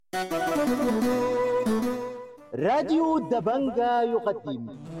راديو دبنقا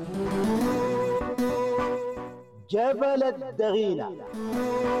يقدم جبل الدغينة.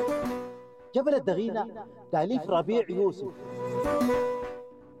 جبل الدغينة تأليف ربيع يوسف،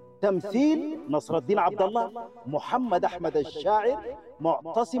 تمثيل نصر الدين عبد الله، محمد أحمد الشاعر،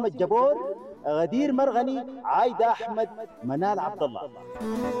 معتصم الجبور، غدير مرغني، عايدة أحمد، منال عبد الله.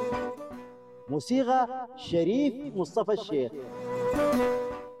 موسيقى شريف مصطفى الشيخ.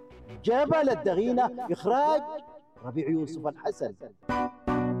 جبل الدغينة إخراج ربيع يوسف الحسن.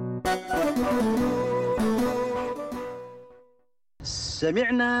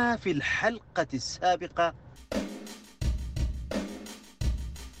 سمعنا في الحلقة السابقة.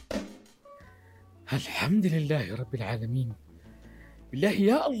 الحمد لله رب العالمين. بالله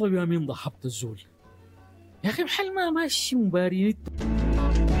يا الله يا مين ضحبت الزول يا أخي، محل ما ماشي مبارين.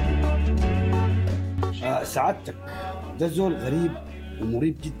 سعادتك ده زول غريب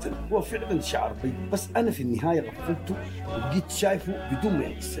ومريب جدا، هو فعلا شعر بيض، بس أنا في النهاية غفلته وبقيت شايفه بدون ما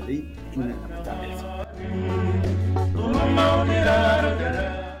يحس لي إن أنا بتابعه.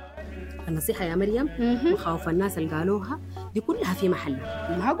 النصيحة يا مريم، وخوف الناس اللي قالوها دي كلها في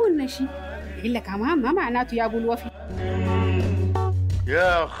محلها. ما قلنا شيء إلا كمان ما معناته يا أبو الوفي.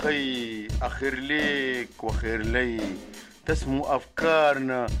 يا أخي أخير ليك وخير لي، تسمو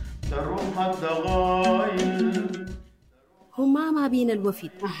أفكارنا تروح الضغايل. هما ما بين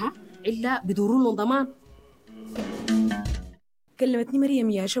الوفد إلا بدورون ضمان. كلمتني مريم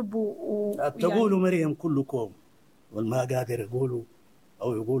يا شبو تقولوا مريم كله كوم، والما قادر يقولوا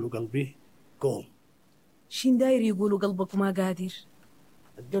أو يقولوا قلبي كوم. شين داير يقولوا قلبك ما قادر؟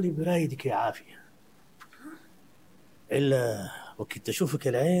 القلب رايدك يا عافية، إلا وقت تشوفك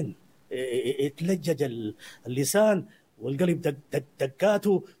العين يتلجج اللسان، والقلب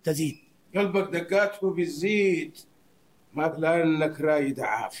دقاته تزيد. قلبك دقاته بتزيد ما لأنك رايد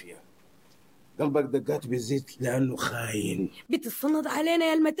عافية، قلبك دقاته بتزيد لأنه خاين. بتصند علينا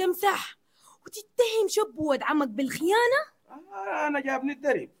يا المتمسح وتتهم شبو ولد عمك بالخيانة. أنا جابني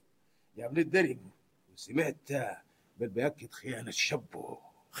الدرب وسمعت بل بيأكد خيانة شبو.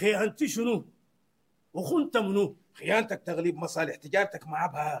 خيانتي شنو؟ وخنت منو؟ خيانتك تغليب مصالح تجارتك مع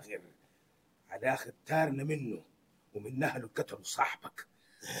باغر، على آخر تارنا منه ومن أهله قتلوا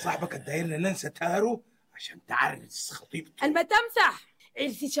صاحبك الدايرنا ننسى تارو عشان تعرس خطيبته. المتمسح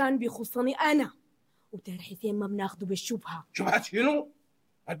عرسي كان بيخصني أنا وتار حسين ما بناخده بالشبهة. شبهة شنو؟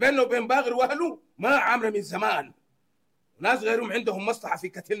 بيننا وبين باغر وأهله ما عاملة من زمان، وناس غيرهم عندهم مصلحة في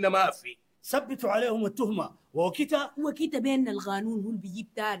قتلنا ما في. ثبتوا عليهم التهمة وكيتا بيننا القانون هو اللي بيجيب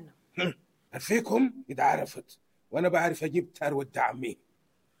تارنا. فيكم إذا عرفت، وأنا بعرف أجيب تار ود عمي.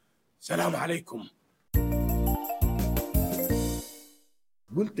 سلام عليكم.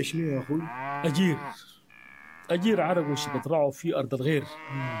 قلت شنو يا أخوي؟ أجير عرق وشبطرعوا في أرض الغير،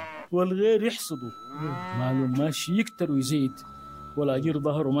 والغير يحصدوا معلوم ماشي يكتر ويزيد، ولا أجير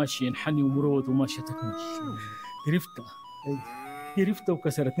ظهره ماشي ينحني ومروض وماشي تكمل. قرفته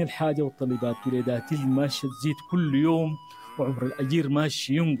وكسرتني الحاجة، والطلبات وليداتي الماشية تزيد كل يوم، وعمر الأجير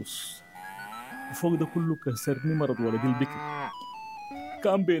ماشي ينقص، وفوق ده كله كسرني مرض ولد البكر،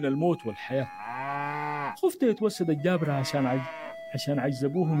 كان بين الموت والحياة. خفت يتوسد الجابر عشان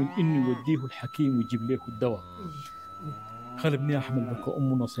عجزبوه من إني وديه الحكيم ويجيب له الدواء. خلبني أحمل بك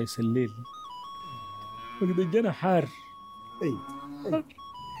أمنا صيص الليل، وقد الجنة حار.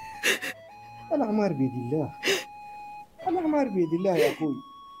 الأعمار بيد الله يا أخوي،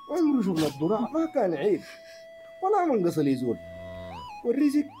 عمره شغل الضراع ما كان عيب ولا منقص يزول،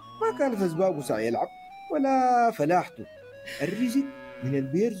 والرزق ما كان أسبابه سعي يلعب ولا فلاحته. الرزق من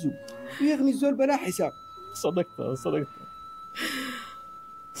البيرزق ويغني الزول بلا حساب.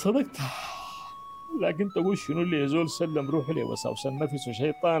 صدقت، لكن تقول شنو اللي يزول سلم روحه لي وساوس النفس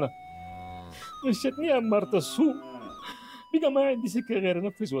وشيطانه، مشتني أمارة السوء، بقى ما عندي سكة غير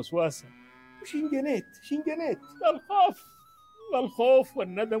نفس وسواسة. وشين جنيت الخوف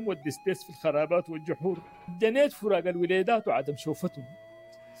والندم والدستيس في الخرابات والجحور، جنيت فراق الولادات وعدم شوفتهم،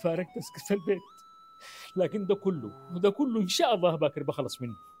 فارقت اسكت في البيت. لكن ده كله إن شاء الله باكر بخلص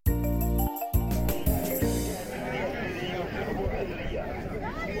منه.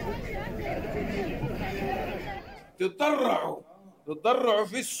 تتضرعوا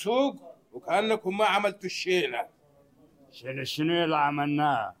في السوق وكأنكم ما عملتوا الشيلة. شنو اللي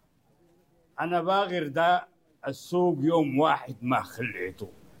عملناه؟ أنا باغر ده السوق يوم واحد ما خليته،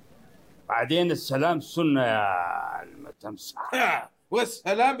 بعدين السلام سنة يا المتمسح.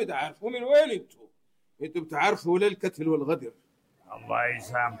 والسلام بتعرفوا من وين انتوا بتعرفوا للقتل والغدر. الله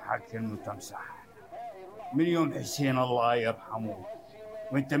يسامحك المتمسح، من يوم حسين الله يرحمه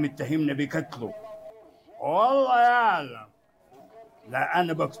وانت متهمنا بقتله، والله يعلم لا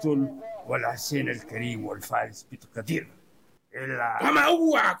أنا بقتل ولا حسين الكريم والفارس بتقدير إلا أما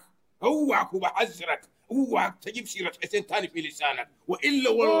أوعك وبحذرك، اوعك تجيب سيرة حسين تاني في لسانك، وإلا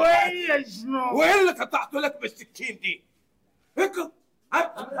والله وإلا شنو؟ وإلا قطعت لك بالسكين دي. هيك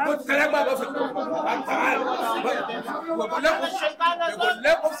قلت كلام ما بفكر. تعال بقول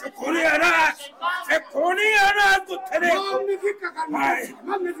لكم فكوني يا ناس، فكوني يا ناس. قلت لكم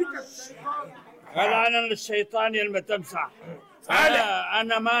ما بنفكك. فلعنا الشيطان يا المتمسح.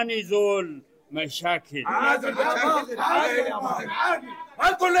 أنا ماني زول مشاكل. هذا المشاكل عادي.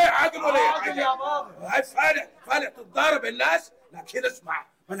 ما تقول لي عاقل ولا يا حاجة. هاي فالح تتضارب الناس، لكن اسمع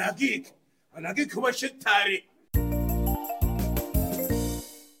بلاقيك ومشيت تاري.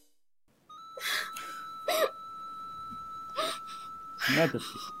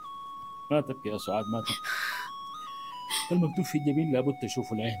 ما تبكي يا سعاد، ما تبكي. المكتوب في الجبين لابد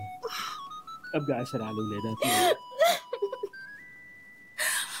تشوف العين. أبقى 10 على ولاداتي.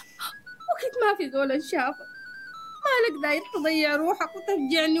 وكنت ما في زول شافك، مالك داير تضيع روحك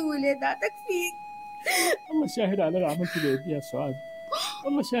وترجعني ولاداتك فيك. الله شاهد على اللي عملته بيدي يا سعاد،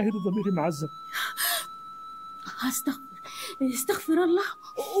 الله شاهد وضميري معذب. استغفر الله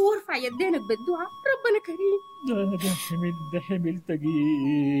وارفع يدينك بالدعاء، ربنا كريم. ده حمل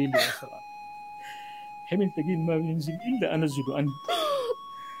تقيل يا سعاد، حمل تقيل ما بينزل إلا أنزله أنا.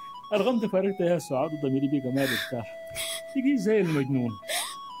 الغمضة فارقتها يا سعاد وضميري بقى ما برتاح، تقيل زي المجنون.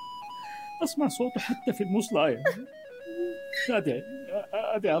 أسمع صوته حتى في المصلاية.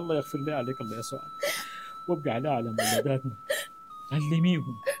 أدعي الله يغفر لي عليك الله يا سعاد، وابقى على أعلم ولاداتنا،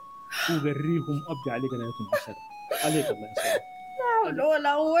 علميهم وقريهم، أبقى عليك رايتهم 10 عليك الله يا سعاد. لا حول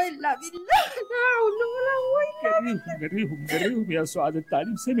ولا قوة إلا بالله، لا حول ولا قوة إلا بالله. قريهم يا سعاد،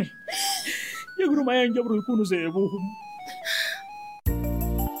 التعليم سمح، يقروا ما ينجبروا يكونوا زي أبوهم.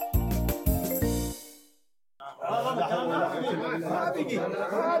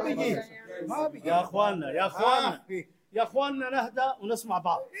 يا اخواننا نهدى ونسمع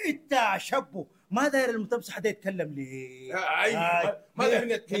بعض. انت شبو ما داير المتمسح ده يتكلم ليه؟ ما داير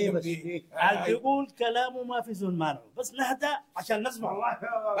نتكلم ليه؟ اللي بيقول كلامه ما في زول مانعه، بس نهدى عشان نسمع.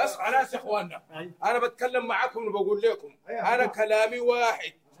 بس خلاص يا اخواننا، انا بتكلم معاكم وبقول لكم انا كلامي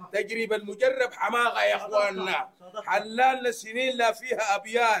واحد. تجربة المجرب حماقة يا اخواننا. حلالنا سنين لا فيها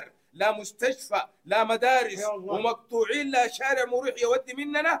ابيار، لا مستشفى، لا مدارس، ومقطوعين لا شارع مريح يودي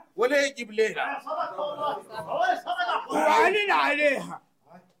مننا ولا يجيب لنا. وعلينا عليها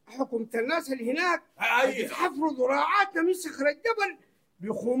حكومة الناس اللي هناك بتحفروا ذراعاتنا من صخر الجبل،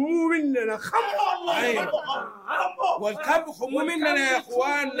 بيخموا مننا والكم بيخموا مننا يا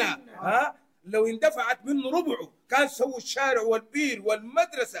اخواننا. لو اندفعت منه ربعه كان سووا الشارع والبير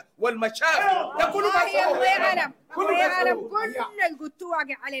والمدرسة والمشافي. ده كله ما سووا. يا عالم كل القطوع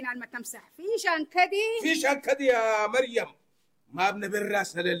واقع علينا المتمسح. في شنكدي يا مريم. ما بنبي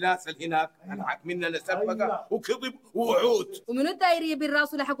راسنا للناس اللي هناك. الحق مننا سبقة وكذب ووعود. ومن الدايرية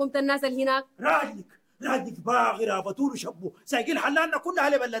بالراس لحكومة الناس اللي هناك؟ راجلك باغرة بطول وشبو سايقين حلالنا كلها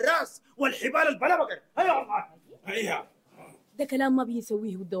لبل الراس والحبال البلبقر. هيا والله هيا. ده كلام ما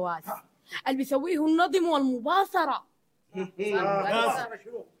بيسويه الدواس، اللي بيسويه النظم والمباصرة.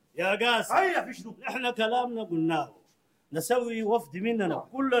 يا قاس هيا في شنو؟ احنا كلامنا قلناه، نسوي وفد مننا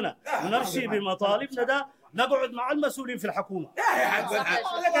كلنا ونمشي بمطالبنا ده، نقعد مع المسؤولين في الحكومة.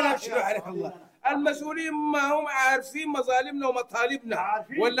 يا كلام شنو عليك الله؟ المسؤولين ما هم عارفين مظالمنا ومطالبنا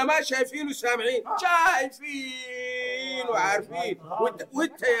ولا ما شايفين وسامعين؟ شايفين وعارفين.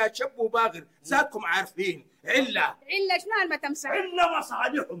 وانت يا شب وباغر ذاتكم عارفين. علة شنو المتمسح؟ علة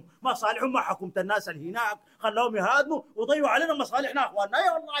مصالحهم مع حكومة الناس اللي هناك، خلوهم يهاجموا وضيعوا علينا مصالحنا اخواننا.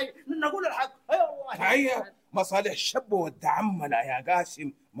 يا والله نقول الحق. يا والله هيا مصالح الشب ود عمنا يا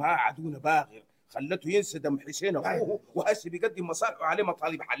قاسم ما عدونا باغر، خلته ينسى دم حسين اخوه وهسه بيقدم مصالحه عليه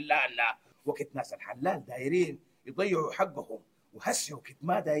مطالب حلالنا. وقت ناس الحلال دايرين يضيعوا حقهم، وهسه وقت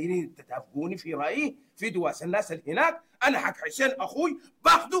ما دايرين تتفقوني في رايي في دواس الناس اللي هناك. انا حق حسين اخوي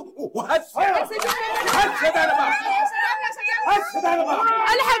باخده وهسه انا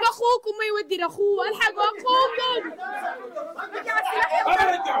الحق اخوكم ما يودي لاخوه، الحقوا اخوكم.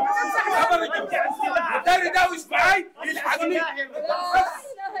 ابرجعوا داري داوس معاي يلحقني. لا اله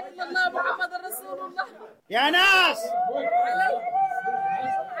الا الله محمد رسول الله.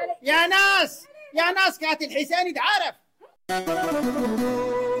 يا ناس كانت الحسين يتعرف.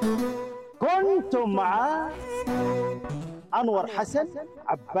 كنتم مع أنور حسن،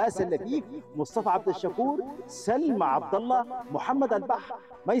 عباس اللبيب، مصطفى عبد الشكور، سلمى عبد الله، محمد البحر،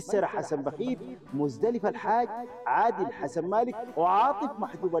 ميسر حسن بخيت، مزدلفة الحاج، عادل حسن مالك، وعاطف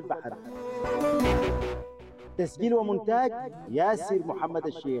محجوب البحر. تسجيل ومونتاج ياسر محمد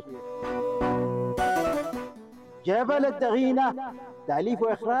الشيخ. جبل الدغينة. تأليف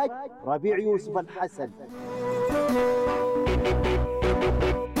وإخراج ربيع يوسف الحسن.